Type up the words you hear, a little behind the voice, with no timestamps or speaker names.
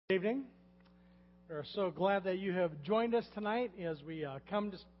Evening. We're so glad that you have joined us tonight as we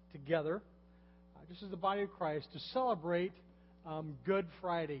come together, just as the body of Christ, to celebrate Good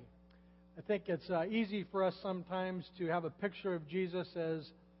Friday. I think it's easy for us sometimes to have a picture of Jesus as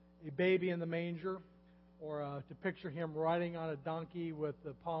a baby in the manger, or to picture him riding on a donkey with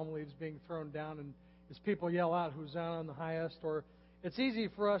the palm leaves being thrown down, and as people yell out, "Hosanna on the highest." Or it's easy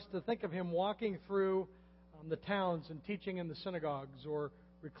for us to think of him walking through the towns and teaching in the synagogues, or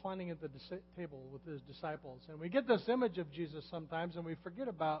reclining at the table with his disciples. And we get this image of Jesus sometimes, and we forget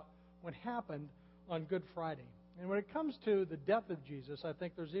about what happened on Good Friday. And when it comes to the death of Jesus, I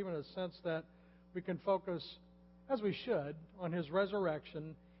think there's even a sense that we can focus, as we should, on his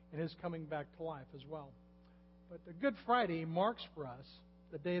resurrection and his coming back to life as well. But the Good Friday marks for us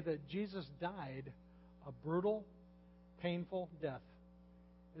the day that Jesus died a brutal, painful death.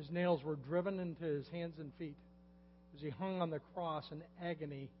 His nails were driven into his hands and feet as he hung on the cross in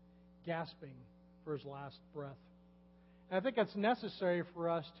agony, gasping for his last breath. And I think it's necessary for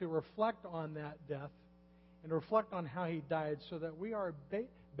us to reflect on that death and reflect on how he died, so that we are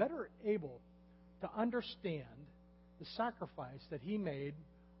better able to understand the sacrifice that he made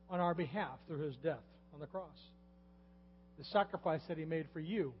on our behalf through his death on the cross. The sacrifice that he made for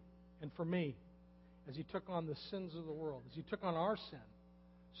you and for me as he took on the sins of the world, as he took on our sin,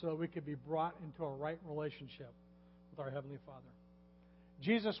 so that we could be brought into a right relationship with our Heavenly Father.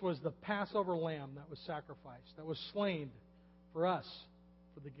 Jesus was the Passover lamb that was sacrificed, that was slain for us,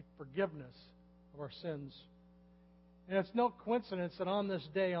 for the forgiveness of our sins. And it's no coincidence that on this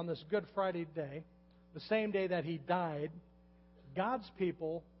day, on this Good Friday day, the same day that he died, God's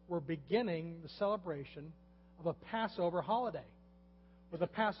people were beginning the celebration of a Passover holiday, with a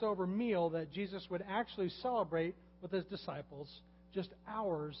Passover meal that Jesus would actually celebrate with his disciples just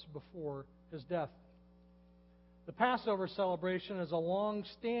hours before his death. The Passover celebration is a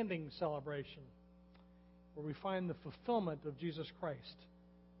long-standing celebration where we find the fulfillment of Jesus Christ.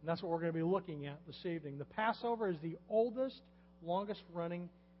 And that's what we're going to be looking at this evening. The Passover is the oldest, longest-running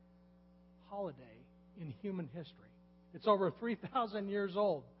holiday in human history. It's over 3,000 years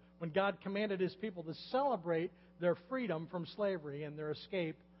old, when God commanded his people to celebrate their freedom from slavery and their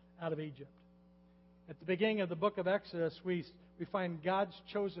escape out of Egypt. At the beginning of the book of Exodus, we find God's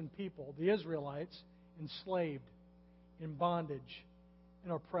chosen people, the Israelites, enslaved, in bondage,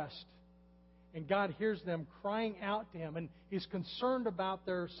 and oppressed. And God hears them crying out to him, and he's concerned about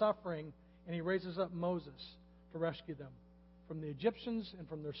their suffering, and he raises up Moses to rescue them from the Egyptians and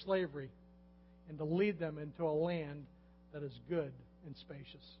from their slavery, and to lead them into a land that is good and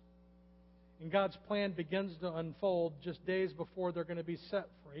spacious. And God's plan begins to unfold just days before they're going to be set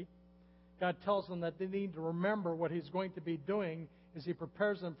free. God tells them that they need to remember what he's going to be doing as he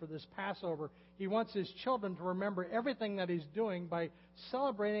prepares them for this Passover. He wants his children to remember everything that he's doing by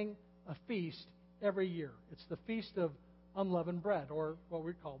celebrating a feast every year. It's the Feast of Unleavened Bread, or what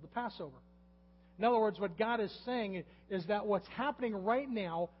we call the Passover. In other words, what God is saying is that what's happening right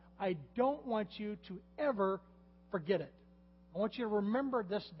now, I don't want you to ever forget it. I want you to remember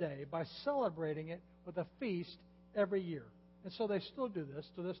this day by celebrating it with a feast every year. And so they still do this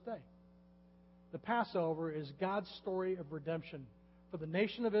to this day. The Passover is God's story of redemption for the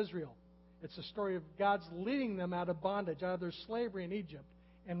nation of Israel. It's a story of God's leading them out of bondage, out of their slavery in Egypt,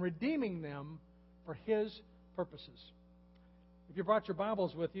 and redeeming them for his purposes. If you brought your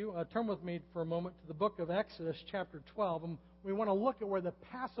Bibles with you, turn with me for a moment to the book of Exodus, chapter 12, and we want to look at where the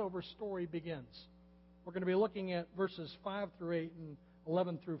Passover story begins. We're going to be looking at verses 5 through 8 and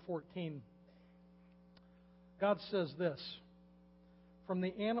 11 through 14. God says this: "From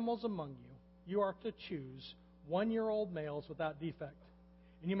the animals among you, you are to choose 1-year-old males without defect,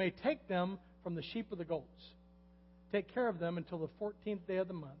 and you may take them from the sheep or the goats. Take care of them until the 14th day of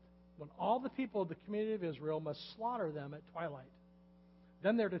the month, when all the people of the community of Israel must slaughter them at twilight.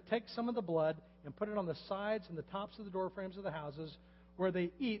 Then they're to take some of the blood and put it on the sides and the tops of the door frames of the houses where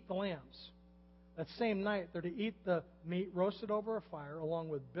they eat the lambs. That same night they're to eat the meat roasted over a fire, along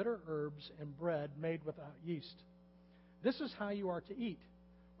with bitter herbs and bread made without yeast. This is how you are to eat: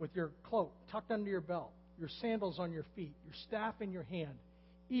 with your cloak tucked under your belt, your sandals on your feet, your staff in your hand.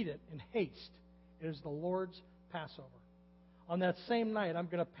 Eat it in haste. It is the Lord's Passover. On that same night, I'm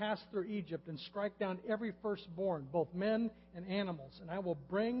going to pass through Egypt and strike down every firstborn, both men and animals, and I will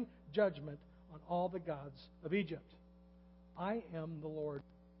bring judgment on all the gods of Egypt. I am the Lord.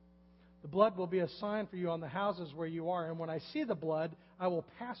 The blood will be a sign for you on the houses where you are, and when I see the blood, I will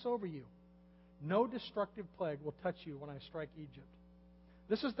pass over you. No destructive plague will touch you when I strike Egypt.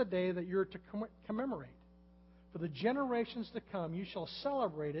 This is the day that you're to commemorate. For the generations to come, you shall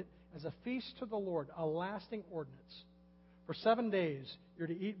celebrate it as a feast to the Lord, a lasting ordinance. For 7 days you're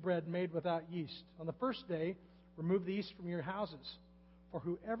to eat bread made without yeast. On the first day, remove the yeast from your houses. For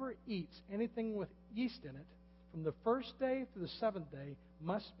whoever eats anything with yeast in it, from the first day to the seventh day,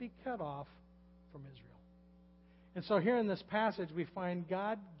 must be cut off from Israel. And so here in this passage, we find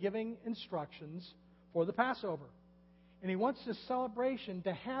God giving instructions for the Passover. And He wants this celebration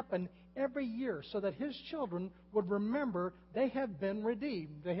to happen every year so that His children would remember they have been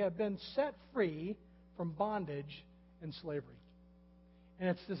redeemed. They have been set free from bondage and slavery. And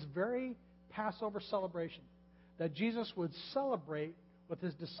it's this very Passover celebration that Jesus would celebrate with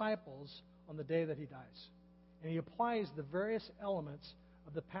His disciples on the day that He dies. And He applies the various elements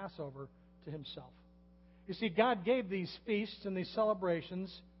of the Passover to Himself. You see, God gave these feasts and these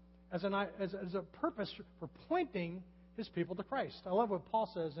celebrations as a purpose for pointing His people to Christ. I love what Paul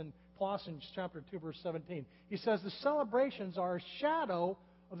says in Colossians chapter 2, verse 17. He says the celebrations are a shadow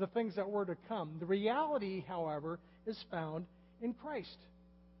of the things that were to come. The reality, however, is found in Christ.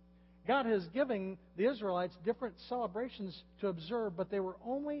 God has given the Israelites different celebrations to observe, but they were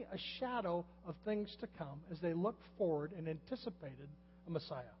only a shadow of things to come as they looked forward and anticipated a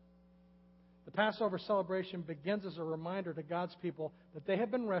Messiah. The Passover celebration begins as a reminder to God's people that they have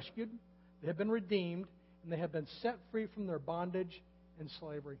been rescued, they have been redeemed, and they have been set free from their bondage and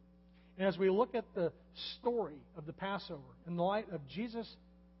slavery. And as we look at the story of the Passover in the light of Jesus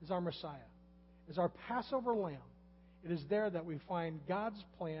as our Messiah, as our Passover lamb, it is there that we find God's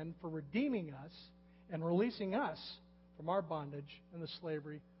plan for redeeming us and releasing us from our bondage and the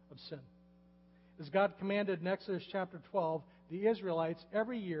slavery of sin. As God commanded in Exodus chapter 12, the Israelites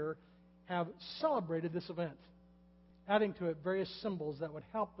every year have celebrated this event, adding to it various symbols that would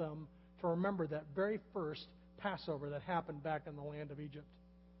help them to remember that very first Passover that happened back in the land of Egypt.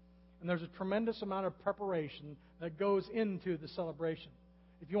 And there's a tremendous amount of preparation that goes into the celebration.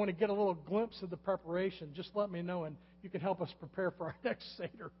 If you want to get a little glimpse of the preparation, just let me know and you can help us prepare for our next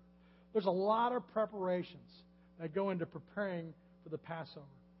Seder. There's a lot of preparations that go into preparing for the Passover.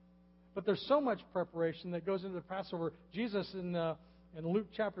 But there's so much preparation that goes into the Passover. Jesus in Luke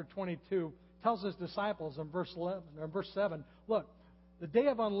chapter 22 tells His disciples in verse 7, look, the day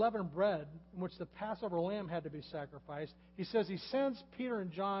of unleavened bread in which the Passover lamb had to be sacrificed, He says He sends Peter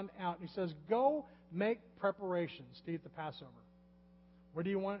and John out and He says, go make preparations to eat the Passover. Where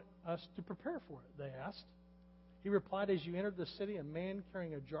do you want us to prepare for it? They asked. He replied, as you enter the city, a man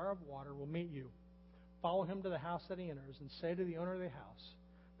carrying a jar of water will meet you. Follow him to the house that he enters and say to the owner of the house,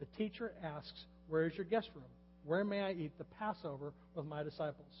 the teacher asks, where is your guest room? Where may I eat the Passover with my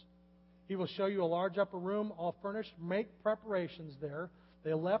disciples? He will show you a large upper room, all furnished. Make preparations there.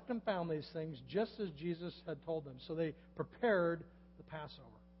 They left and found these things just as Jesus had told them. So they prepared the Passover.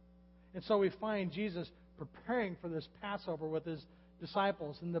 And so we find Jesus preparing for this Passover with His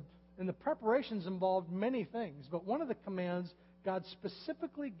disciples. And the preparations involved many things. But one of the commands God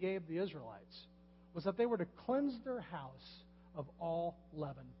specifically gave the Israelites was that they were to cleanse their house of all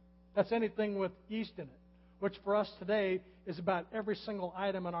leaven. That's anything with yeast in it, which for us today is about every single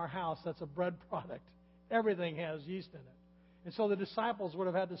item in our house that's a bread product. Everything has yeast in it. And so the disciples would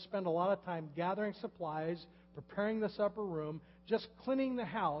have had to spend a lot of time gathering supplies, preparing this upper room. Just cleaning the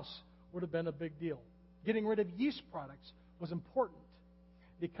house would have been a big deal. Getting rid of yeast products was important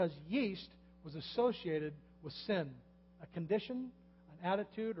because yeast was associated with sin, a condition, an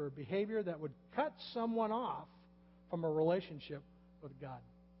attitude, or a behavior that would cut someone off from a relationship with God.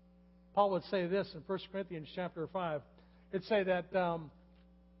 Paul would say this in 1 Corinthians chapter 5. He'd say that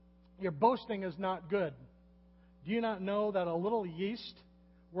your boasting is not good. Do you not know that a little yeast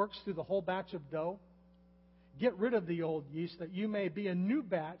works through the whole batch of dough? Get rid of the old yeast that you may be a new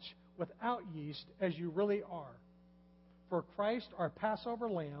batch without yeast as you really are. For Christ, our Passover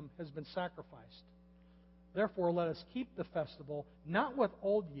lamb, has been sacrificed. Therefore, let us keep the festival not with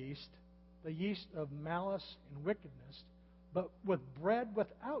old yeast, the yeast of malice and wickedness, but with bread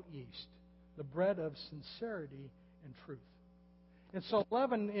without yeast, the bread of sincerity and truth. And so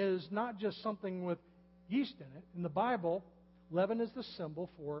leaven is not just something with yeast in it. In the Bible, leaven is the symbol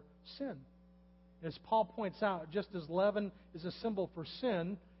for sin. As Paul points out, just as leaven is a symbol for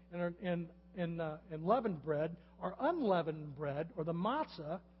sin in leavened bread, our unleavened bread, or the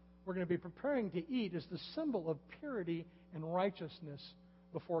matzah, we're going to be preparing to eat, is the symbol of purity and righteousness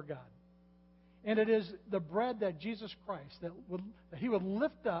before God. And it is the bread that Jesus Christ, that He would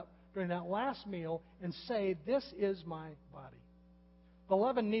lift up during that last meal and say, this is my body. The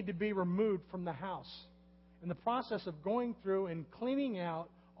leaven need to be removed from the house. And the process of going through and cleaning out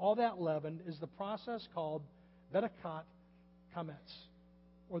all that leaven is the process called Bedikat Chametz,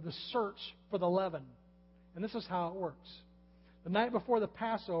 or the search for the leaven. And this is how it works. The night before the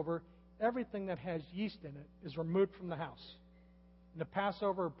Passover, everything that has yeast in it is removed from the house. In the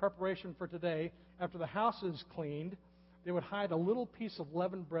Passover preparation for today, after the house is cleaned, they would hide a little piece of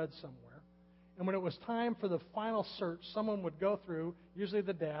leavened bread somewhere. And when it was time for the final search, someone would go through, usually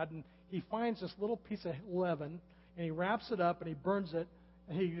the dad, and he finds this little piece of leaven, and he wraps it up, and he burns it,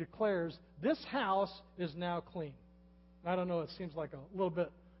 and he declares, "This house is now clean." I don't know, it seems like a little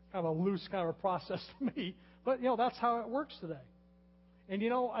bit kind of a loose kind of a process to me, but, that's how it works today. And,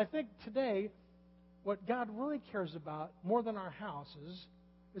 I think today, what God really cares about more than our houses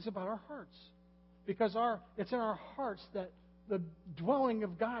is about our hearts. Because it's in our hearts that the dwelling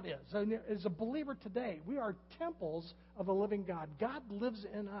of God is. And as a believer today, we are temples of the living God. God lives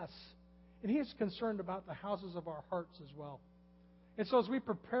in us. And He is concerned about the houses of our hearts as well. And so as we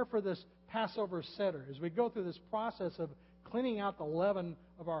prepare for this Passover Seder, as we go through this process of cleaning out the leaven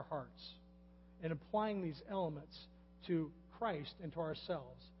of our hearts and applying these elements to Christ and to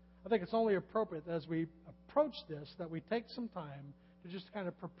ourselves, I think it's only appropriate that as we approach this, that we take some time to just kind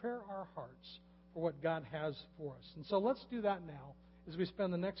of prepare our hearts for what God has for us. And so let's do that now as we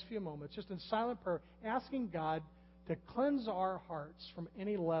spend the next few moments just in silent prayer, asking God to cleanse our hearts from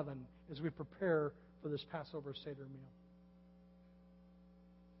any leaven as we prepare for this Passover Seder meal.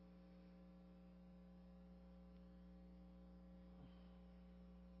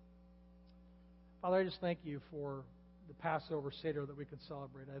 Father, I just thank you for the Passover Seder that we can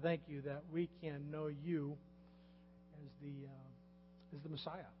celebrate. I thank you that we can know you as the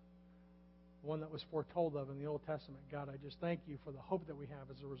Messiah, the one that was foretold of in the Old Testament. God, I just thank you for the hope that we have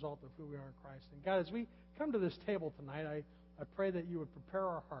as a result of who we are in Christ. And God, as we come to this table tonight, I pray that you would prepare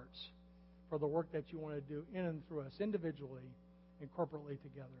our hearts for the work that you want to do in and through us, individually and corporately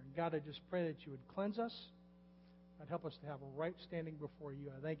together. And God, I just pray that you would cleanse us. God, help us to have a right standing before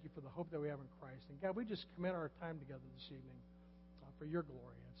you. I thank you for the hope that we have in Christ. And God, we just commit our time together this evening for your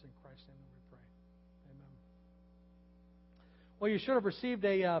glory. And it's in Christ's name that we pray. Amen. Well, you should have received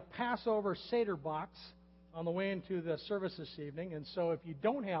a Passover Seder box on the way into the service this evening. And so if you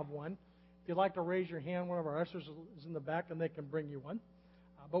don't have one, if you'd like to raise your hand, one of our ushers is in the back and they can bring you one.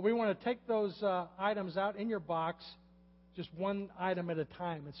 But we want to take those items out in your box, just one item at a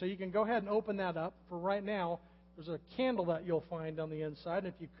time. And so you can go ahead and open that up. For right now, there's a candle that you'll find on the inside. And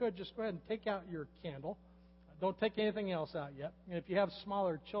if you could, just go ahead and take out your candle. Don't take anything else out yet. And if you have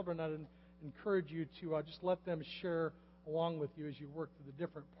smaller children, I'd encourage you to just let them share along with you as you work through the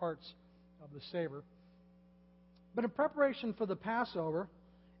different parts of the Seder. But in preparation for the Passover,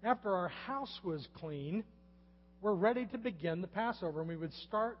 after our house was clean, we're ready to begin the Passover. And we would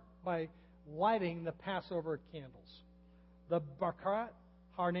start by lighting the Passover candles. The Birkat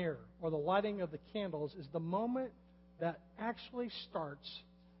Hanir, or the lighting of the candles, is the moment that actually starts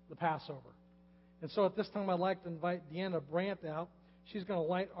the Passover. And so at this time, I'd like to invite Deanna Brandt out. She's going to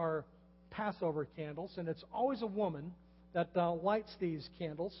light our Passover candles, and it's always a woman that lights these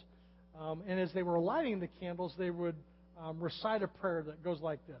candles. And as they were lighting the candles, they would recite a prayer that goes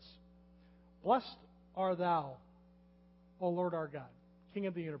like this: "Blessed are thou, O Lord our God, King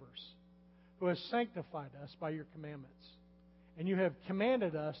of the universe, who has sanctified us by your commandments. And you have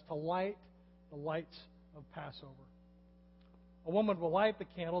commanded us to light the lights of Passover." A woman will light the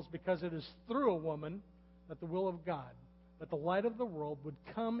candles because it is through a woman that the will of God, that the light of the world would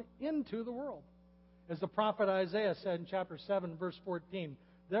come into the world. As the prophet Isaiah said in chapter 7, verse 14,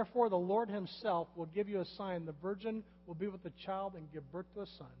 "Therefore the Lord himself will give you a sign. The virgin will be with a child and give birth to a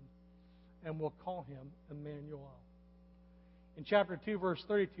son, and will call him Emmanuel." In chapter 2, verse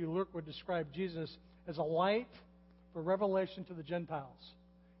 32, Luke would describe Jesus as a light for revelation to the Gentiles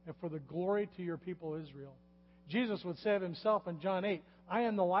and for the glory to your people Israel. Jesus would say of himself in John 8, "I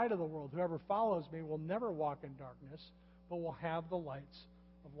am the light of the world. Whoever follows me will never walk in darkness, but will have the lights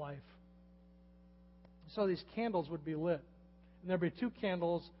of life." So these candles would be lit. And there'd be two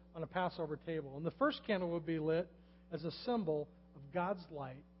candles on a Passover table. And the first candle would be lit as a symbol of God's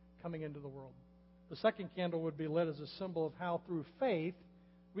light coming into the world. The second candle would be lit as a symbol of how through faith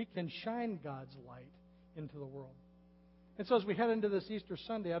we can shine God's light into the world. And so as we head into this Easter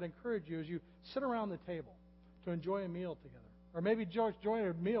Sunday, I'd encourage you as you sit around the table to enjoy a meal together. Or maybe enjoy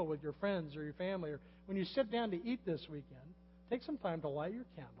a meal with your friends or your family. Or when you sit down to eat this weekend, take some time to light your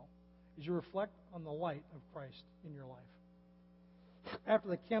candle as you reflect on the light of Christ in your life. After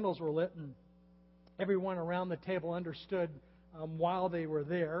the candles were lit and everyone around the table understood while they were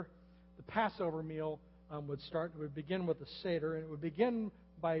there, the Passover meal would start. It would begin with the Seder, and it would begin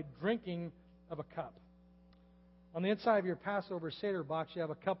by drinking of a cup. On the inside of your Passover Seder box, you have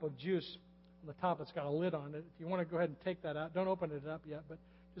a cup of juice. On the top, it's got a lid on it. If you want to go ahead and take that out, don't open it up yet, but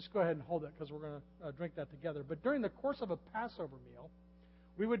just go ahead and hold it because we're going to drink that together. But during the course of a Passover meal,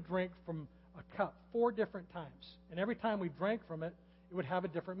 we would drink from a cup 4 different times. And every time we drank from it, it would have a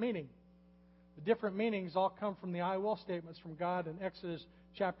different meaning. The different meanings all come from the I will statements from God in Exodus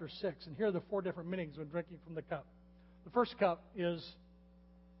chapter 6. And here are the 4 different meanings when drinking from the cup. The first cup is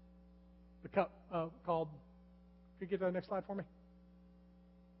the cup called, can you get to the next slide for me?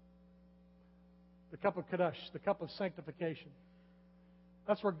 The cup of Kadosh, the cup of sanctification.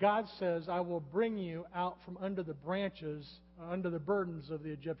 That's where God says, I will bring you out from under the branches, under the burdens of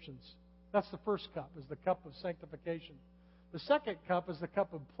the Egyptians. That's the first cup, is the cup of sanctification. The second cup is the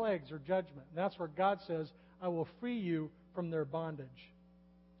cup of plagues or judgment. And that's where God says, I will free you from their bondage.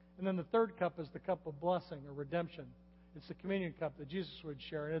 And then the third cup is the cup of blessing or redemption. It's the communion cup that Jesus would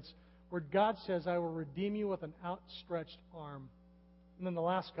share. And it's where God says, I will redeem you with an outstretched arm. And then the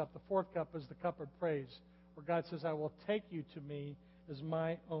last cup, the fourth cup, is the cup of praise, where God says, I will take you to me as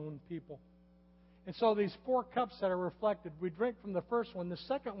my own people. And so these 4 cups that are reflected, we drink from the first one. The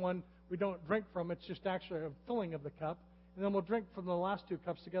second one, we don't drink from. It's just actually a filling of the cup. And then we'll drink from the last 2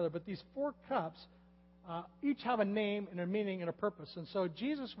 cups together. But these 4 cups each have a name and a meaning and a purpose. And so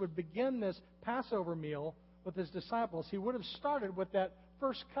Jesus would begin this Passover meal with his disciples. He would have started with that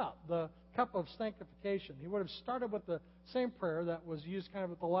first cup, the cup of sanctification. He would have started with the same prayer that was used kind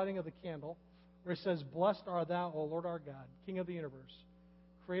of at the lighting of the candle, where he says, Blessed art thou, O Lord our God, King of the universe,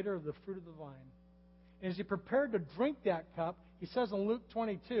 creator of the fruit of the vine. And as he prepared to drink that cup, he says in Luke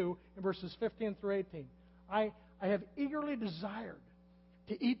 22, in verses 15 through 18, I have eagerly desired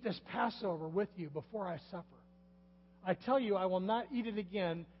to eat this Passover with you before I suffer. I tell you, I will not eat it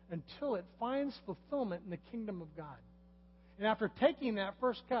again until it finds fulfillment in the kingdom of God. And after taking that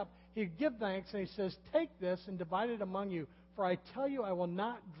first cup, he'd give thanks and he says, Take this and divide it among you, for I tell you, I will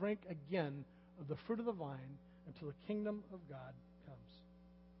not drink again of the fruit of the vine until the kingdom of God comes.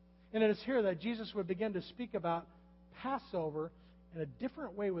 And it is here that Jesus would begin to speak about Passover in a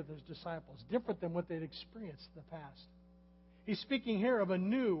different way with his disciples, different than what they'd experienced in the past. He's speaking here of a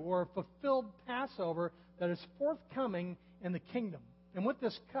new or a fulfilled Passover that is forthcoming in the kingdom. And with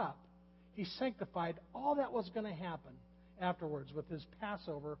this cup, he sanctified all that was going to happen afterwards with his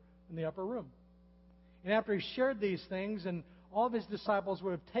Passover in the upper room. And after he shared these things, and all of his disciples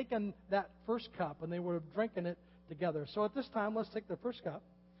would have taken that first cup and they would have drinking it together. So at this time, let's take the first cup.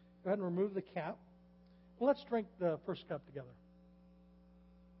 Go ahead and remove the cap. Let's drink the first cup together.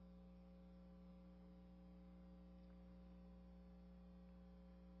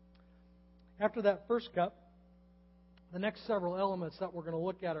 After that first cup, the next several elements that we're going to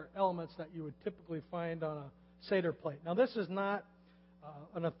look at are elements that you would typically find on a Seder plate. Now, this is not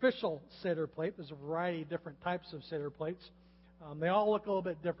an official Seder plate. There's a variety of different types of Seder plates. They all look a little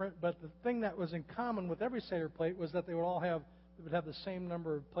bit different, but the thing that was in common with every Seder plate was that they would have the same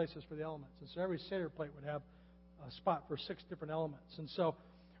number of places for the elements. And so every Seder plate would have a spot for 6 different elements. And so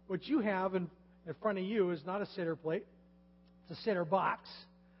what you have in front of you is not a Seder plate. It's a Seder box.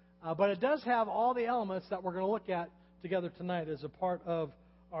 But it does have all the elements that we're going to look at together tonight as a part of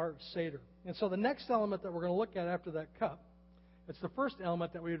our Seder. And so the next element that we're going to look at after that cup, it's the first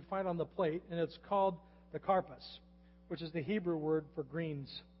element that we would find on the plate, and it's called the karpas, which is the Hebrew word for greens.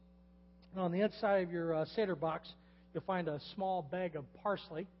 And on the inside of your Seder box, you'll find a small bag of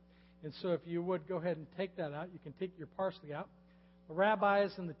parsley. And so if you would go ahead and take that out, you can take your parsley out. The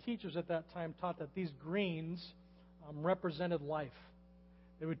rabbis and the teachers at that time taught that these greens represented life.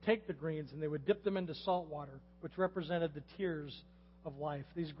 They would take the greens and they would dip them into salt water, which represented the tears of life.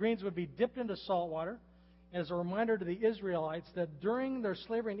 These greens would be dipped into salt water as a reminder to the Israelites that during their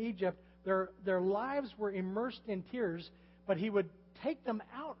slavery in Egypt, their lives were immersed in tears, but he would take them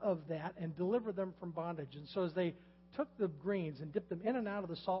out of that and deliver them from bondage. And so as they took the greens and dipped them in and out of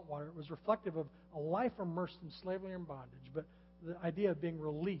the salt water, it was reflective of a life immersed in slavery and bondage, but the idea of being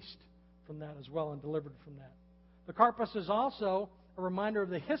released from that as well and delivered from that. The karpas is also a reminder of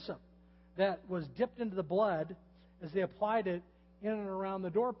the hyssop that was dipped into the blood as they applied it in and around the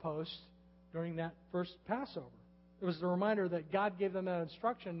doorpost during that first Passover. It was the reminder that God gave them that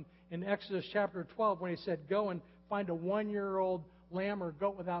instruction in Exodus chapter 12 when he said, Go and find a 1-year-old lamb or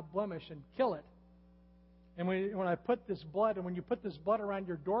goat without blemish and kill it. And when I put this blood, and when you put this blood around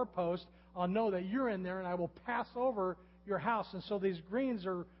your doorpost, I'll know that you're in there and I will pass over your house. And so these greens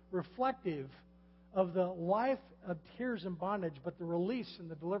are reflective of the life of tears and bondage, but the release and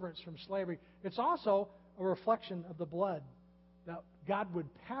the deliverance from slavery. It's also a reflection of the blood that God would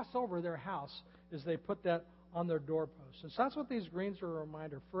pass over their house as they put that on their doorposts. And so that's what these greens are a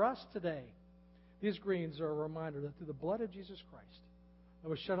reminder. For us today, these greens are a reminder that through the blood of Jesus Christ that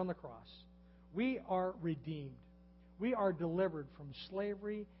was shed on the cross, we are redeemed. We are delivered from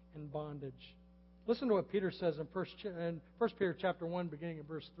slavery and bondage. Listen to what Peter says in 1 Peter chapter 1, beginning in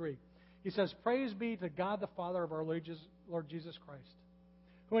verse 3. He says, "Praise be to God the Father of our Lord Jesus Christ,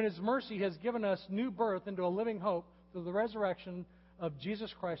 who in His mercy has given us new birth into a living hope through the resurrection of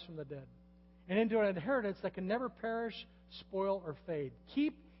Jesus Christ from the dead, and into an inheritance that can never perish, spoil, or fade,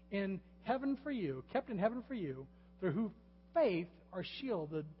 kept in heaven for you, through whose faith are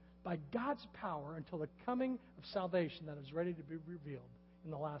shielded by God's power until the coming of salvation that is ready to be revealed in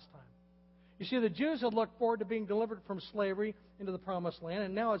the last time." You see, the Jews had looked forward to being delivered from slavery into the promised land,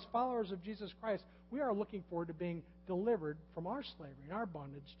 and now as followers of Jesus Christ, we are looking forward to being delivered from our slavery and our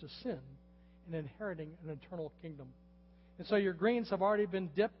bondage to sin and inheriting an eternal kingdom. And so your greens have already been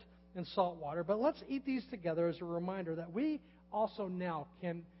dipped in salt water, but let's eat these together as a reminder that we also now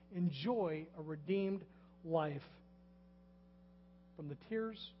can enjoy a redeemed life from the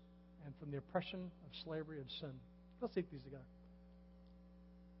tears and from the oppression of slavery of sin. Let's eat these together.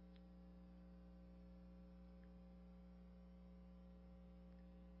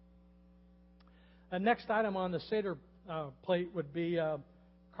 The next item on the Seder plate would be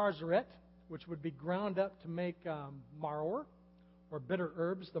karzeret, which would be ground up to make maror, or bitter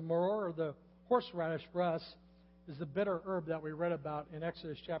herbs. The maror, or the horseradish for us, is the bitter herb that we read about in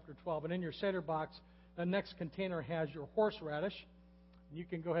Exodus chapter 12. And in your Seder box, the next container has your horseradish. You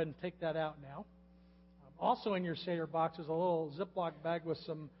can go ahead and take that out now. Also in your Seder box is a little Ziploc bag with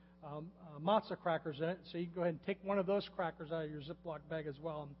some matzah crackers in it. So you can go ahead and take one of those crackers out of your Ziploc bag as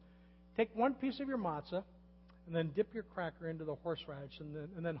well. And take one piece of your matzah and then dip your cracker into the horseradish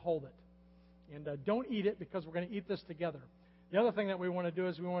and then hold it. And don't eat it because we're going to eat this together. The other thing that we want to do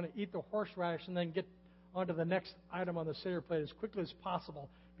is we want to eat the horseradish and then get onto the next item on the Seder plate as quickly as possible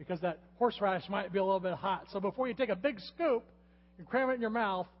because that horseradish might be a little bit hot. So before you take a big scoop and cram it in your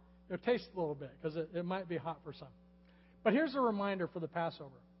mouth, it'll taste a little bit because it might be hot for some. But here's a reminder for the Passover.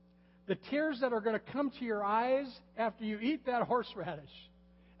 The tears that are going to come to your eyes after you eat that horseradish,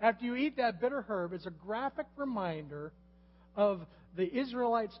 after you eat that bitter herb, is a graphic reminder of the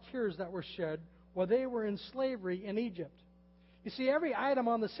Israelites' tears that were shed while they were in slavery in Egypt. You see, every item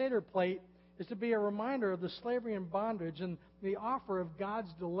on the Seder plate is to be a reminder of the slavery and bondage and the offer of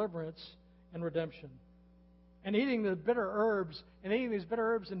God's deliverance and redemption. And eating the bitter herbs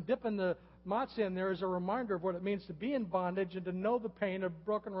and dipping the matzah in there is a reminder of what it means to be in bondage and to know the pain of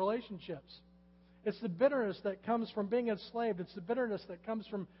broken relationships. It's the bitterness that comes from being enslaved. It's the bitterness that comes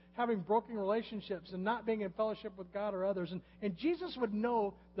from having broken relationships and not being in fellowship with God or others. And Jesus would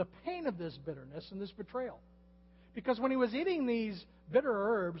know the pain of this bitterness and this betrayal. Because when He was eating these bitter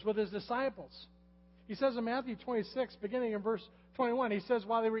herbs with His disciples, He says in Matthew 26, beginning in verse 21, He says,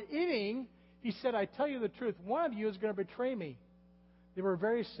 while they were eating, He said, "I tell you the truth, one of you is going to betray me." They were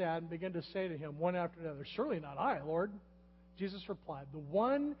very sad and began to say to Him, one after another, "Surely not I, Lord." Jesus replied, "The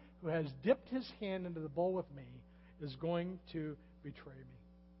one who has dipped his hand into the bowl with me is going to betray me."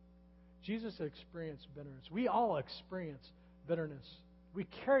 Jesus experienced bitterness. We all experience bitterness. We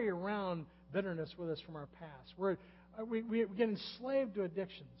carry around bitterness with us from our past. We get enslaved to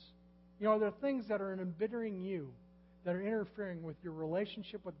addictions. You know, there are things that are embittering you, that are interfering with your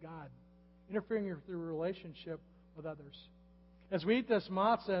relationship with God, interfering with your relationship with others. As we eat this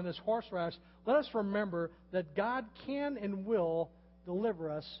matzah and this horseradish, let us remember that God can and will deliver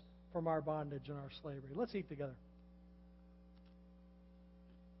us from our bondage and our slavery. Let's eat together.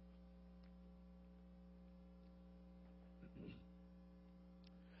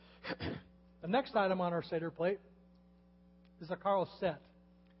 The next item on our Seder plate is a karoset.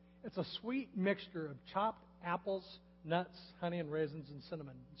 It's a sweet mixture of chopped apples, nuts, honey, and raisins, and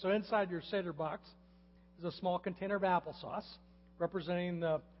cinnamon. So inside your Seder box is a small container of applesauce representing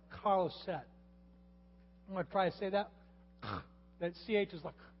the karoset. I'm going to try to say that. That CH is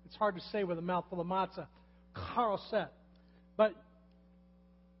like, it's hard to say with a mouthful of matzah. Karoset. But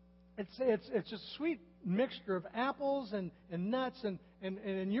it's just a sweet mixture of apples and nuts, and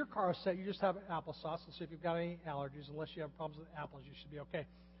in your karoset you just have applesauce. And so if you've got any allergies, unless you have problems with apples, you should be okay.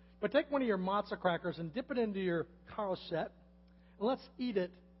 But take one of your matzah crackers and dip it into your karoset, and let's eat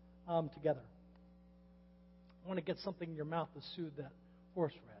it together. I want to get something in your mouth to soothe that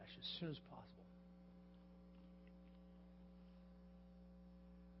horseradish as soon as possible.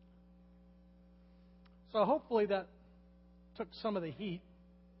 So hopefully that took some of the heat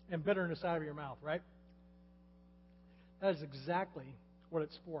and bitterness out of your mouth, right? That is exactly what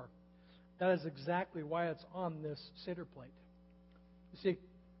it's for. That is exactly why it's on this Seder plate. You see,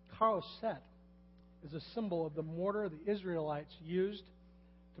 karoset is a symbol of the mortar the Israelites used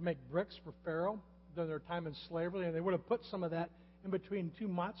to make bricks for Pharaoh during their time in slavery, and they would have put some of that in between two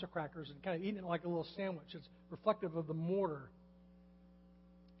matzah crackers and kind of eaten it like a little sandwich. It's reflective of the mortar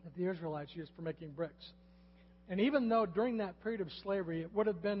that the Israelites used for making bricks. And even though during that period of slavery it would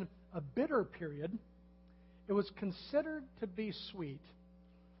have been a bitter period, it was considered to be sweet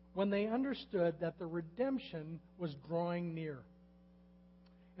when they understood that the redemption was drawing near.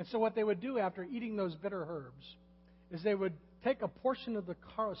 And so what they would do after eating those bitter herbs is they would take a portion of the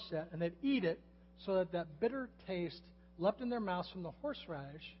charoset and they'd eat it so that that bitter taste left in their mouths from the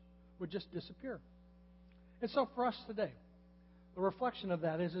horseradish would just disappear. And so for us today, the reflection of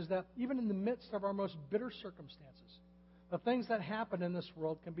that is that even in the midst of our most bitter circumstances, the things that happen in this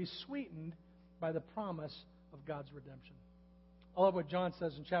world can be sweetened by the promise of God's redemption. I love what John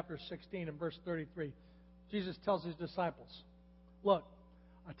says in chapter 16 and verse 33. Jesus tells his disciples, look,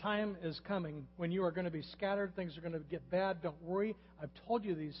 a time is coming when you are going to be scattered. Things are going to get bad. Don't worry. I've told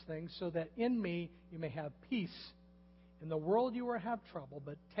you these things so that in me you may have peace. In the world you will have trouble,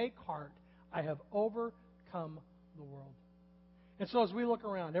 but take heart. I have overcome the world. And so as we look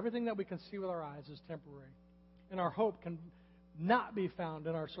around, everything that we can see with our eyes is temporary. And our hope can not be found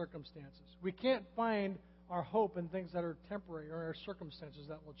in our circumstances. We can't find our hope in things that are temporary or in our circumstances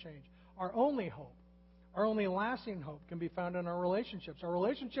that will change. Our only hope, our only lasting hope can be found in our relationships. Our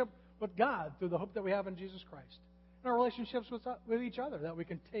relationship with God through the hope that we have in Jesus Christ. And our relationships with each other that we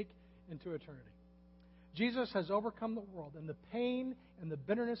can take into eternity. Jesus has overcome the world, and the pain and the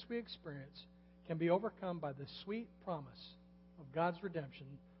bitterness we experience can be overcome by the sweet promise of God's redemption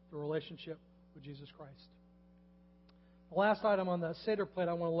through relationship with Jesus Christ. The last item on the Seder plate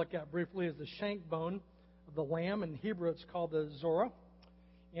I want to look at briefly is the shank bone of the lamb. In Hebrew, it's called the zorah.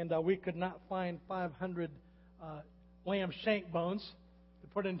 And we could not find 500 lamb shank bones to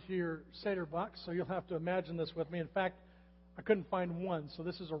put into your Seder box, so you'll have to imagine this with me. In fact, I couldn't find one, so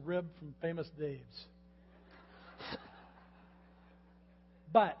this is a rib from Famous Dave's.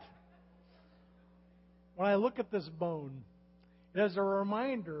 But when I look at this bone, it is a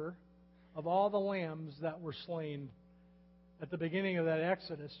reminder of all the lambs that were slain at the beginning of that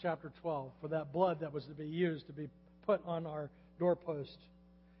Exodus chapter 12 for that blood that was to be used to be put on our doorpost.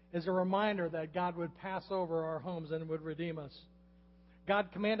 Is a reminder that God would pass over our homes and would redeem us. God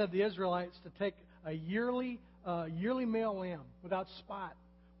commanded the Israelites to take a yearly male lamb without spot,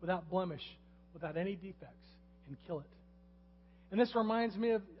 without blemish, without any defects, and kill it. And this reminds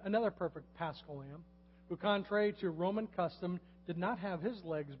me of another perfect Paschal lamb who, contrary to Roman custom, did not have his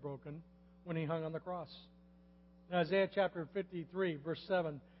legs broken when he hung on the cross. In Isaiah chapter 53, verse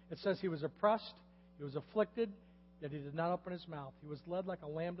 7, it says, he was oppressed, he was afflicted, yet he did not open his mouth. He was led like a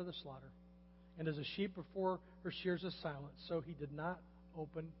lamb to the slaughter. And as a sheep before her shears is silent, so he did not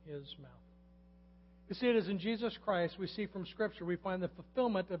open his mouth. You see, it is in Jesus Christ we see from Scripture, we find the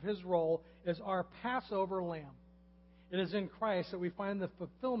fulfillment of his role as our Passover lamb. It is in Christ that we find the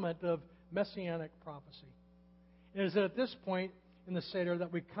fulfillment of messianic prophecy. It is at this point in the Seder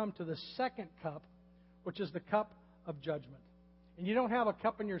that we come to the second cup, which is the cup of judgment. And you don't have a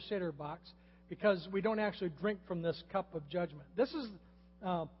cup in your Seder box because we don't actually drink from this cup of judgment. This is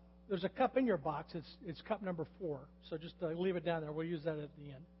there's a cup in your box. It's cup number 4. So just leave it down there. We'll use that at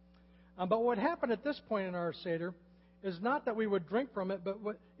the end. But what happened at this point in our Seder is not that we would drink from it, but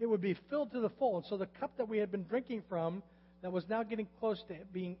it would be filled to the full. And so the cup that we had been drinking from that was now getting close to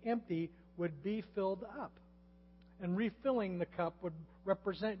being empty would be filled up. And refilling the cup would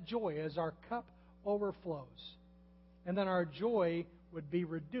represent joy as our cup overflows. And then our joy would be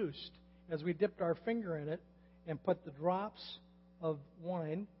reduced as we dipped our finger in it and put the drops of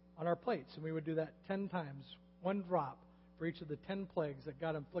wine on our plates. And we would do that 10 times, 1 drop for each of the 10 plagues that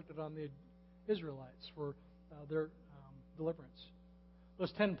God inflicted on the Israelites for their deliverance.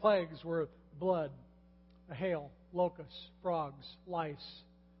 Those 10 plagues were blood, hail, locusts, frogs, lice,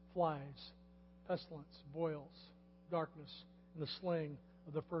 flies, pestilence, boils, darkness, and the slaying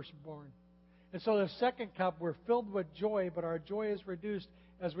of the firstborn. And so the second cup, we're filled with joy, but our joy is reduced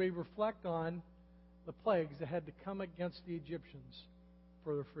as we reflect on the plagues that had to come against the Egyptians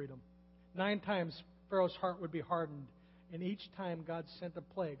for their freedom. 9 times Pharaoh's heart would be hardened, and each time God sent a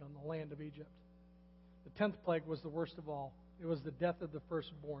plague on the land of Egypt. The 10th plague was the worst of all. It was the death of the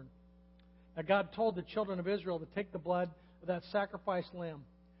firstborn. Now God told the children of Israel to take the blood of that sacrificed lamb,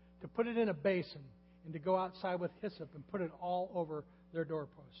 to put it in a basin, and to go outside with hyssop and put it all over their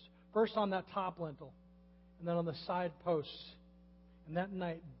doorposts. First on that top lintel, and then on the side posts. And that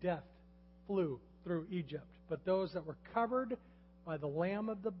night death flew through Egypt. But those that were covered by the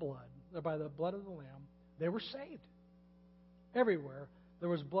blood of the Lamb, they were saved. Everywhere there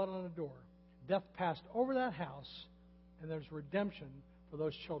was blood on the door. Death passed over that house, and there's redemption for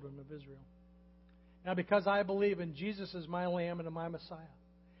those children of Israel. Now, because I believe in Jesus as my Lamb and my Messiah,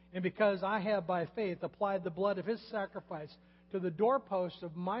 and because I have by faith applied the blood of His sacrifice to the doorpost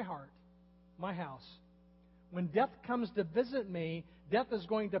of my heart, my house, when death comes to visit me, death is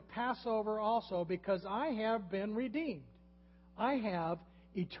going to pass over also because I have been redeemed. I have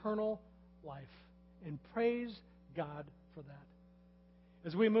eternal life. And praise God for that.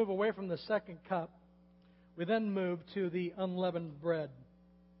 As we move away from the second cup, we then move to the unleavened bread.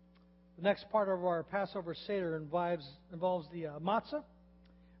 The next part of our Passover Seder involves the matzah.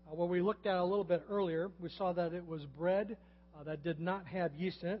 What we looked at a little bit earlier, we saw that it was bread that did not have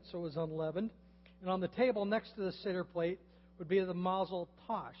yeast in it, so it was unleavened. And on the table next to the Seder plate would be the mazel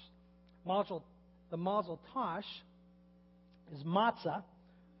tosh. The mazel tosh is matzah,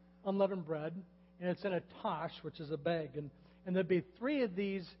 unleavened bread, and it's in a tosh, which is a bag. And there'd be 3 of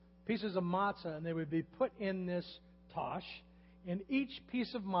these pieces of matzah, and they would be put in this tosh. And each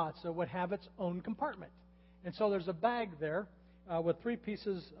piece of matzah would have its own compartment. And so there's a bag there with 3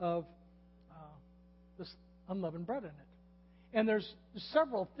 pieces of this unleavened bread in it. And there's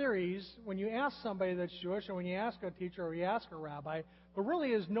several theories when you ask somebody that's Jewish, or when you ask a teacher, or you ask a rabbi, there really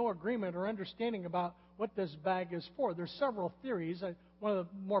is no agreement or understanding about what this bag is for. There's several theories. One of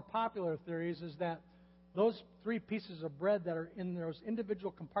the more popular theories is that those 3 pieces of bread that are in those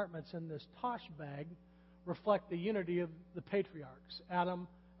individual compartments in this tosh bag reflect the unity of the patriarchs,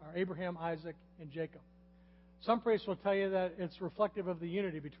 Abraham, Isaac, and Jacob. Some priests will tell you that it's reflective of the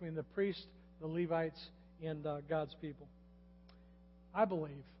unity between the priests, the Levites, and God's people. I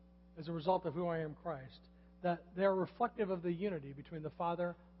believe, as a result of who I am in Christ, that they are reflective of the unity between the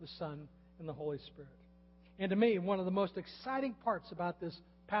Father, the Son, and the Holy Spirit. And to me, one of the most exciting parts about this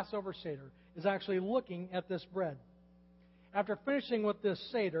Passover Seder is actually looking at this bread. After finishing with this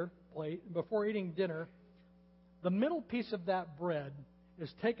Seder plate, before eating dinner, the middle piece of that bread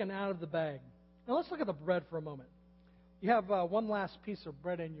is taken out of the bag. Now let's look at the bread for a moment. You have one last piece of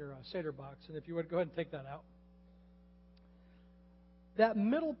bread in your Seder box, and if you would go ahead and take that out. That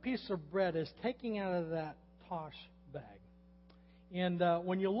middle piece of bread is taking out of that tosh bag. And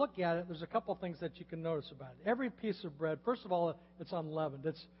when you look at it, there's a couple things that you can notice about it. Every piece of bread, first of all, it's unleavened.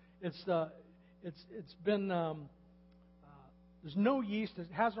 It's been there's no yeast. It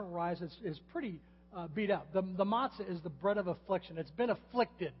hasn't risen. It's pretty beat up. The matzah is the bread of affliction. It's been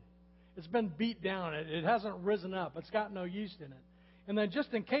afflicted. It's been beat down. It hasn't risen up. It's got no yeast in it. And then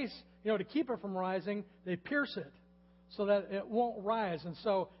just in case, to keep it from rising, they pierce it so that it won't rise. And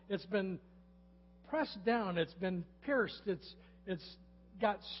so it's been pressed down. It's been pierced. It's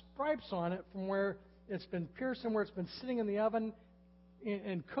got stripes on it from where it's been pierced and where it's been sitting in the oven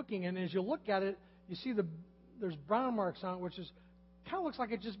and cooking. And as you look at it, you see there's brown marks on it, which is kind of looks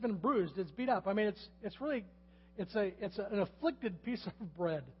like it's just been bruised. It's beat up. I mean, it's really an afflicted piece of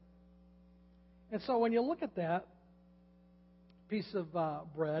bread. And so when you look at that piece of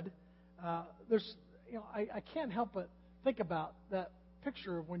bread, I can't help but think about that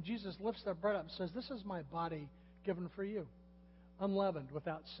picture of when Jesus lifts that bread up and says, "This is my body given for you, unleavened,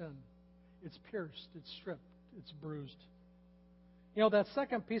 without sin. It's pierced, it's stripped, it's bruised." That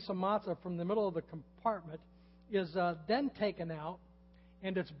second piece of matzah from the middle of the compartment is then taken out,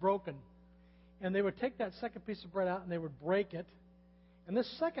 and it's broken. And they would take that second piece of bread out, and they would break it. And this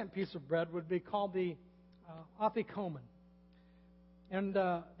second piece of bread would be called the afikomen. And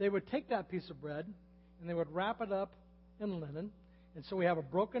they would take that piece of bread, and they would wrap it up in linen. And so we have a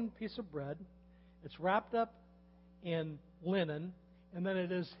broken piece of bread. It's wrapped up in linen, and then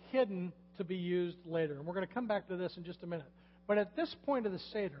it is hidden to be used later. And we're going to come back to this in just a minute. But at this point of the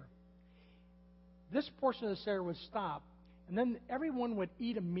Seder, this portion of the Seder would stop, and then everyone would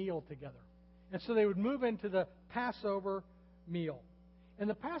eat a meal together. And so they would move into the Passover meal. And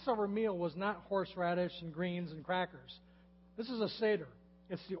the Passover meal was not horseradish and greens and crackers. This is a Seder.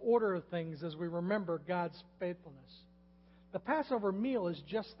 It's the order of things as we remember God's faithfulness. The Passover meal is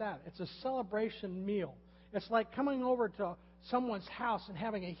just that. It's a celebration meal. It's like coming over to someone's house and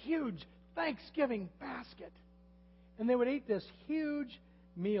having a huge Thanksgiving basket. And they would eat this huge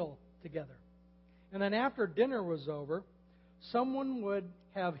meal together. And then after dinner was over, someone would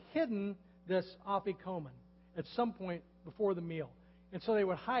have hidden this afikomen at some point before the meal. And so they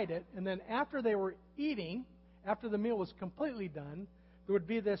would hide it. And then after they were eating, after the meal was completely done, there would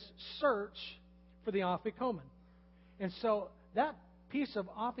be this search for the afikomen. And so that piece of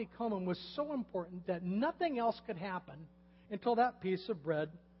afikomen was so important that nothing else could happen until that piece of bread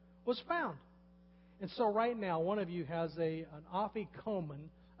was found. And so right now, one of you has an afikomen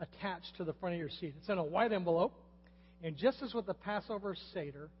attached to the front of your seat. It's in a white envelope. And just as with the Passover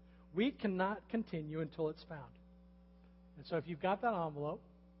Seder, we cannot continue until it's found. And so if you've got that envelope,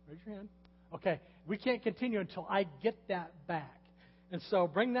 raise your hand. Okay, we can't continue until I get that back. And so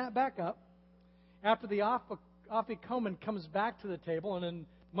bring that back up. After the afikomen comes back to the table, and in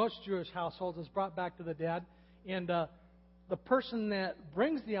most Jewish households it's brought back to the dad, and the person that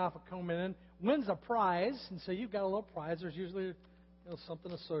brings the afikomen in wins a prize, and so you've got a little prize. There's usually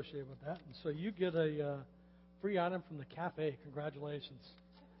something associated with that, and so you get a free item from the cafe. Congratulations.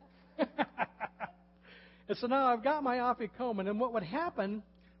 And so now I've got my afikomen, and what would happen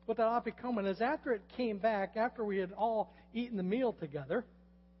with that afikomen is after it came back, after we had all eaten the meal together,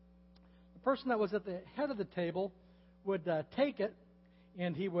 the person that was at the head of the table would take it,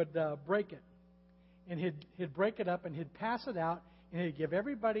 and he would break it. And he'd break it up, and he'd pass it out, and he'd give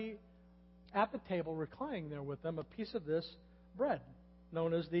everybody at the table reclining there with them a piece of this bread,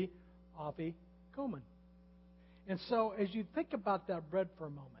 known as the afikomen. And so as you think about that bread for a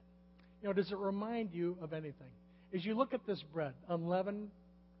moment, does it remind you of anything? As you look at this bread, unleavened,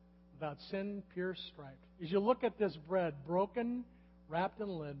 without sin, pure, striped. As you look at this bread, broken, wrapped in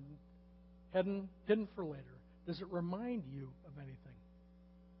linen, hidden for later, does it remind you of anything?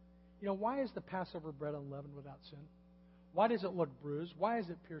 Why is the Passover bread unleavened without sin? Why does it look bruised? Why is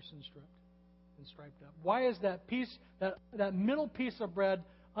it pierced and striped up? Why is that piece, that middle piece of bread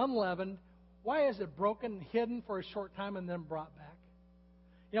unleavened? Why is it broken, hidden for a short time, and then brought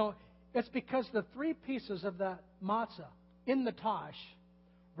back? It's because the three pieces of that matzah in the tash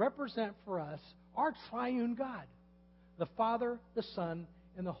represent for us our triune God, the Father, the Son,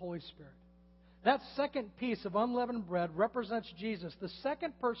 and the Holy Spirit. That second piece of unleavened bread represents Jesus, the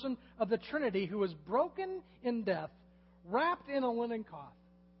second person of the Trinity who was broken in death, wrapped in a linen cloth,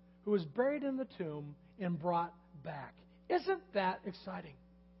 who was buried in the tomb and brought back. Isn't that exciting?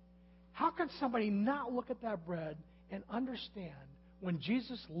 How can somebody not look at that bread and understand when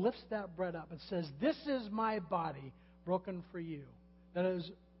Jesus lifts that bread up and says, "This is my body broken for you," that is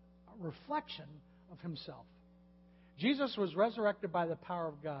a reflection of himself. Jesus was resurrected by the power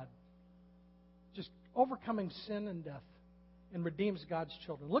of God, just overcoming sin and death, and redeems God's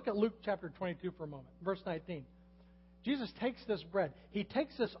children. Look at Luke chapter 22 for a moment, verse 19. Jesus takes this bread. He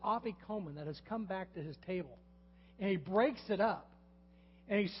takes this afikomen that has come back to his table, and he breaks it up.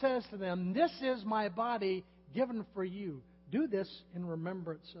 And he says to them, "This is my body given for you. Do this in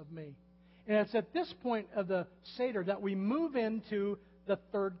remembrance of me." And it's at this point of the Seder that we move into the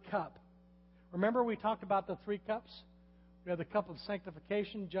third cup. Remember we talked about the three cups? We have the cup of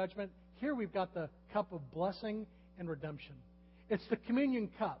sanctification, judgment. Here we've got the cup of blessing and redemption. It's the communion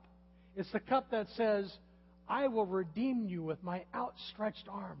cup. It's the cup that says, "I will redeem you with my outstretched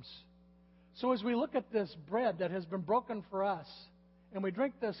arms." So as we look at this bread that has been broken for us, and we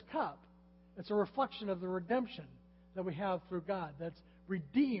drink this cup, it's a reflection of the redemption that we have through God, that's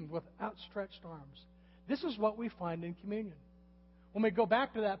redeemed with outstretched arms. This is what we find in communion. When we go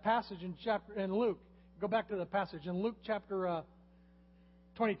back to that passage in Luke, go back to the passage in Luke chapter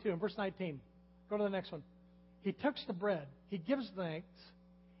 22 and verse 19. Go to the next one. He takes the bread. He gives thanks.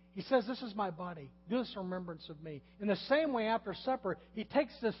 He says, "This is my body. Do this in remembrance of me." In the same way, after supper, he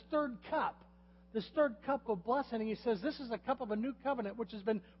takes this third cup of blessing, and he says, "This is a cup of a new covenant which has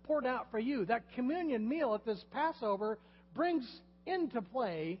been poured out for you." That communion meal at this Passover brings into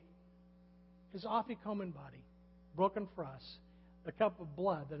play his afikomen body, broken for us, the cup of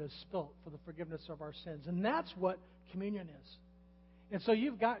blood that is spilt for the forgiveness of our sins. And that's what communion is. And so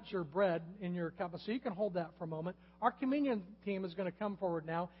you've got your bread in your cup, so you can hold that for a moment. Our communion team is going to come forward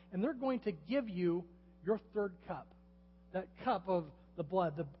now, and they're going to give you your third cup, that cup of the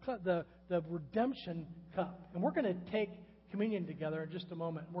blood, the redemption cup. And we're going to take communion together in just a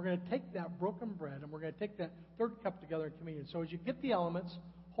moment. We're going to take that broken bread, and we're going to take that third cup together in communion. So as you get the elements,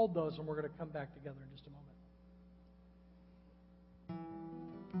 hold those, and we're going to come back together in just a moment.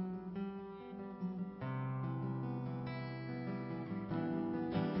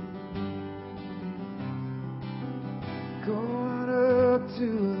 Going up to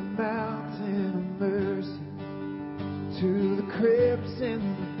the mountain of mercy, to the crypts in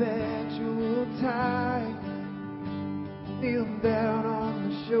the perpetual tide. Kneel down on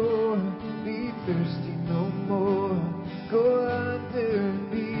the shore, be thirsty no more. Go under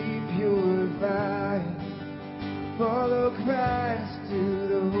and be purified. Follow Christ to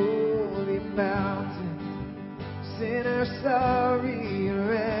the holy mountain. Sinner sorry and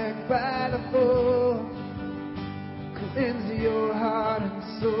wrecked by the fall. Cleanse your heart and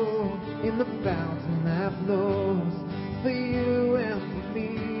soul in the fountain that flows for you and for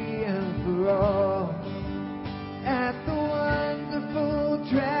me and for all. At the wonderful,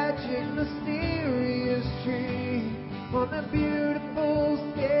 tragic, mysterious tree, on that beautiful,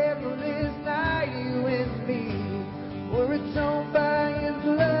 scandalous night, you and me were atoned by His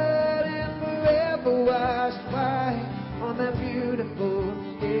blood and forever washed white. On that beautiful,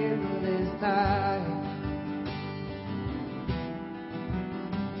 scandalous night.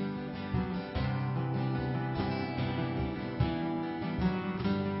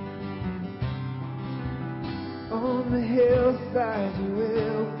 satisfied, you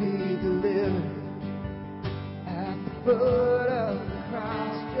will be delivered. At the foot of the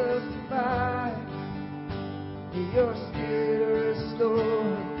cross, justified. Your spirit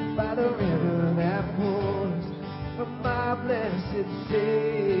restored by the river that pours from my blessed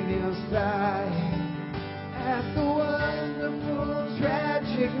Savior's side. At the wonderful,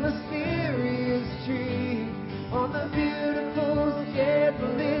 tragic, mysterious tree, on the beautiful,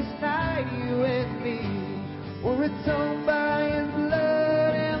 scandalous night, you and me were atoned by His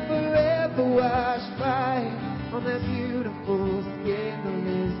blood and forever washed by. On that beautiful,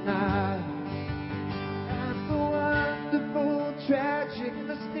 scandalous night, at the wonderful, tragic,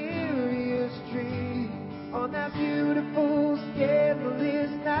 mysterious tree, on that beautiful, scandalous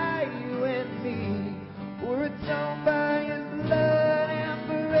night, you and me were atoned by His blood and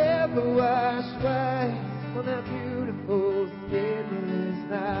forever washed white. On that beautiful, scandalous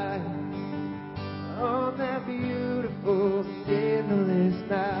night, on that beautiful, scandalous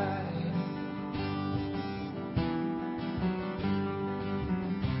night.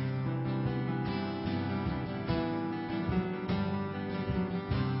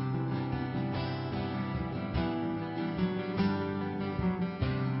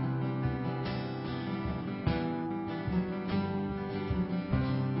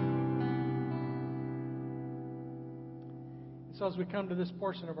 So as we come to this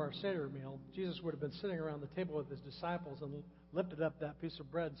portion of our Seder meal, Jesus would have been sitting around the table with His disciples and lifted up that piece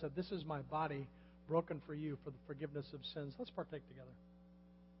of bread and said, "This is my body broken for you for the forgiveness of sins." Let's partake together.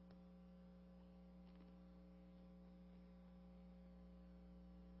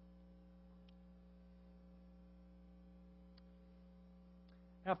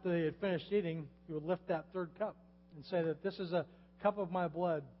 After they had finished eating, He would lift that third cup and say that this is a cup of my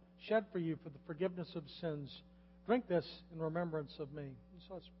blood shed for you for the forgiveness of sins. Drink this in remembrance of me.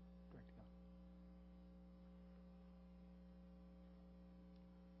 So let's drink together.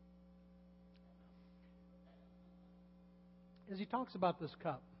 As He talks about this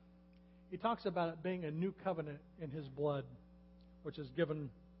cup, He talks about it being a new covenant in His blood, which is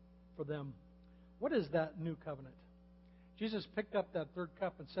given for them. What is that new covenant? Jesus picked up that third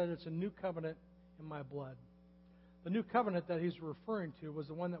cup and said, "It's a new covenant in my blood." The new covenant that He's referring to was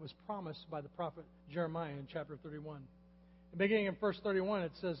the one that was promised by the prophet Jeremiah in chapter 31. Beginning in verse 31,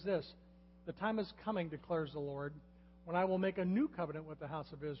 it says this, "The time is coming, declares the Lord, when I will make a new covenant with the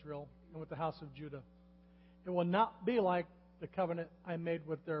house of Israel and with the house of Judah. It will not be like the covenant I made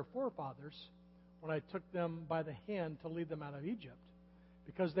with their forefathers when I took them by the hand to lead them out of Egypt,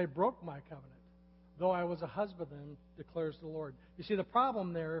 because they broke my covenant, though I was a husbandman, declares the Lord." You see, the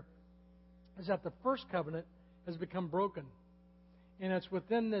problem there is that the first covenant has become broken. And it's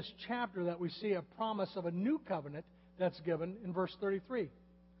within this chapter that we see a promise of a new covenant that's given in verse 33.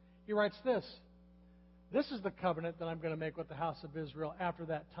 He writes this, "This is the covenant that I'm going to make with the house of Israel after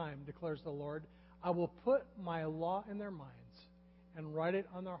that time, declares the Lord. I will put my law in their minds and write it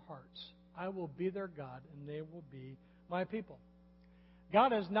on their hearts. I will be their God, and they will be my people."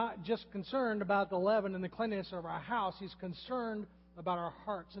 God is not just concerned about the leaven and the cleanliness of our house. He's concerned about our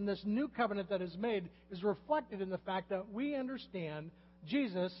hearts. And this new covenant that is made is reflected in the fact that we understand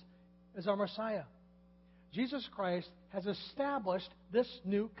Jesus as our Messiah. Jesus Christ has established this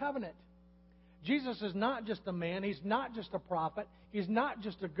new covenant. Jesus is not just a man. He's not just a prophet. He's not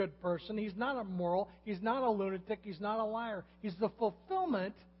just a good person. He's not immoral. He's not a lunatic. He's not a liar. He's the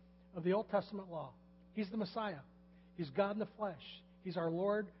fulfillment of the Old Testament law. He's the Messiah. He's God in the flesh. He's our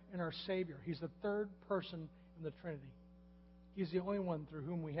Lord and our Savior. He's the third person in the Trinity. He's the only one through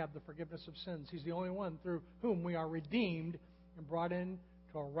whom we have the forgiveness of sins. He's the only one through whom we are redeemed and brought into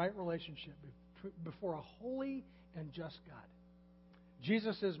a right relationship before a holy and just God.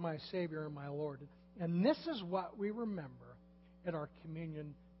 Jesus is my Savior and my Lord. And this is what we remember at our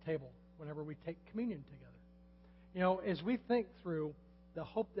communion table whenever we take communion together. You know, as we think through the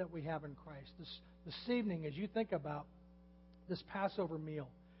hope that we have in Christ, this evening, as you think about this Passover meal,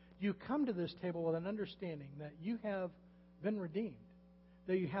 you come to this table with an understanding that you have been redeemed,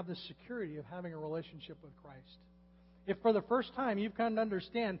 that you have the security of having a relationship with Christ. If for the first time you've come to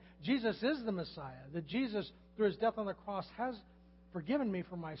understand Jesus is the Messiah, that Jesus, through His death on the cross, has forgiven me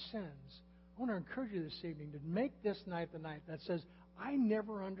for my sins, I want to encourage you this evening to make this night the night that says, "I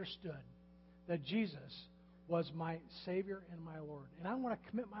never understood that Jesus was my Savior and my Lord, and I want to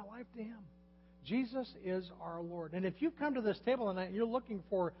commit my life to Him." Jesus is our Lord. And if you've come to this table tonight and you're looking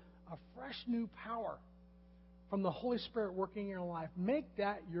for a fresh new power from the Holy Spirit working in your life, make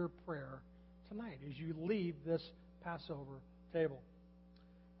that your prayer tonight as you leave this Passover table.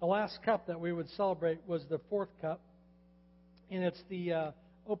 The last cup that we would celebrate was the fourth cup, and it's the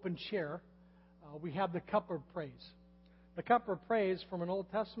open chair. We have the cup of praise. The cup of praise, from an Old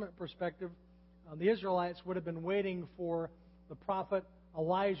Testament perspective, the Israelites would have been waiting for the prophet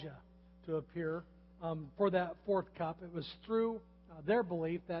Elijah to appear for that fourth cup. It was through their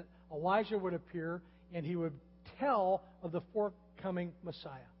belief that Elijah would appear and he would tell of the forthcoming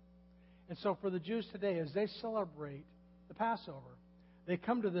Messiah. And so for the Jews today, as they celebrate the Passover, they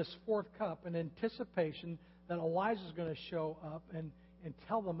come to this fourth cup in anticipation that Elijah is going to show up and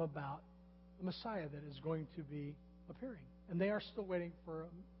tell them about the Messiah that is going to be appearing. And they are still waiting for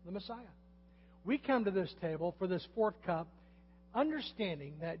the Messiah. We come to this table for this fourth cup,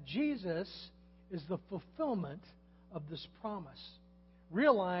 understanding that Jesus is the fulfillment of this promise,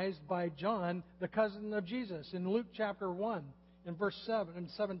 realized by John, the cousin of Jesus. In Luke chapter 1, in verse 7 and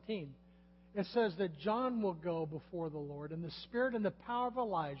 17, it says that John will go before the Lord in the spirit and the power of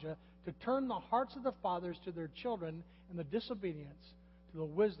Elijah to turn the hearts of the fathers to their children and the disobedience to the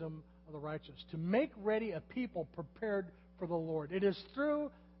wisdom of the righteous, to make ready a people prepared for the Lord. It is through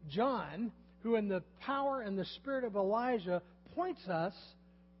John who, in the power and the spirit of Elijah, points us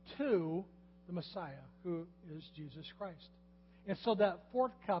to the Messiah, who is Jesus Christ. And so that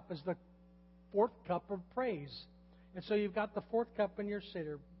fourth cup is the fourth cup of praise. And so you've got the fourth cup in your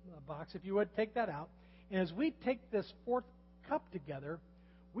Seder box. If you would, take that out. And as we take this fourth cup together,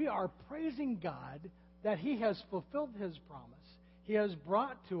 we are praising God that He has fulfilled His promise. He has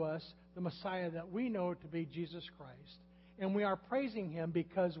brought to us the Messiah that we know to be Jesus Christ. And we are praising Him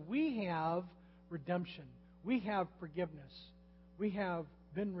because we have redemption. We have forgiveness. We have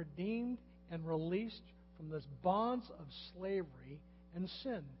been redeemed and released from this bonds of slavery and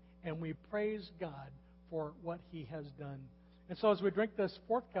sin. And we praise God for what He has done. And so as we drink this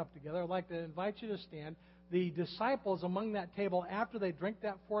fourth cup together, I'd like to invite you to stand. The disciples among that table, after they drink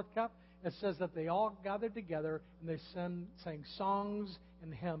that fourth cup, it says that they all gathered together and they sang songs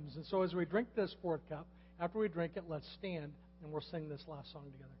and hymns. And so as we drink this fourth cup, after we drink it, let's stand and we'll sing this last song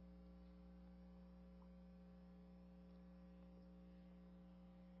together.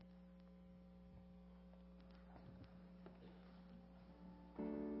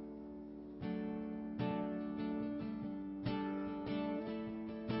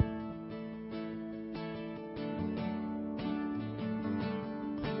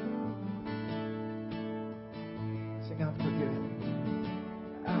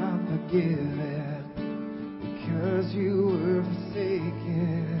 Forgiven because you were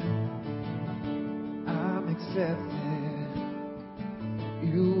forsaken. I'm accepted.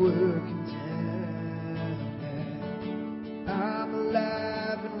 You were contented. I'm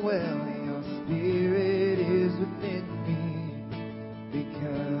alive and well. Your spirit is within me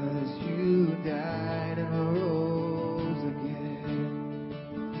because you died and rose again.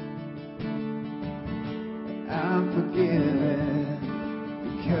 I'm forgiven.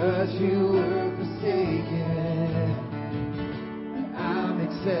 Because you were forsaken, I'm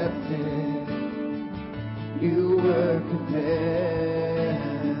accepted. You were condemned.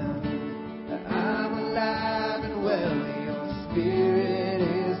 I'm alive and well. Your spirit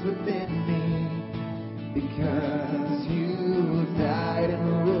is within me because you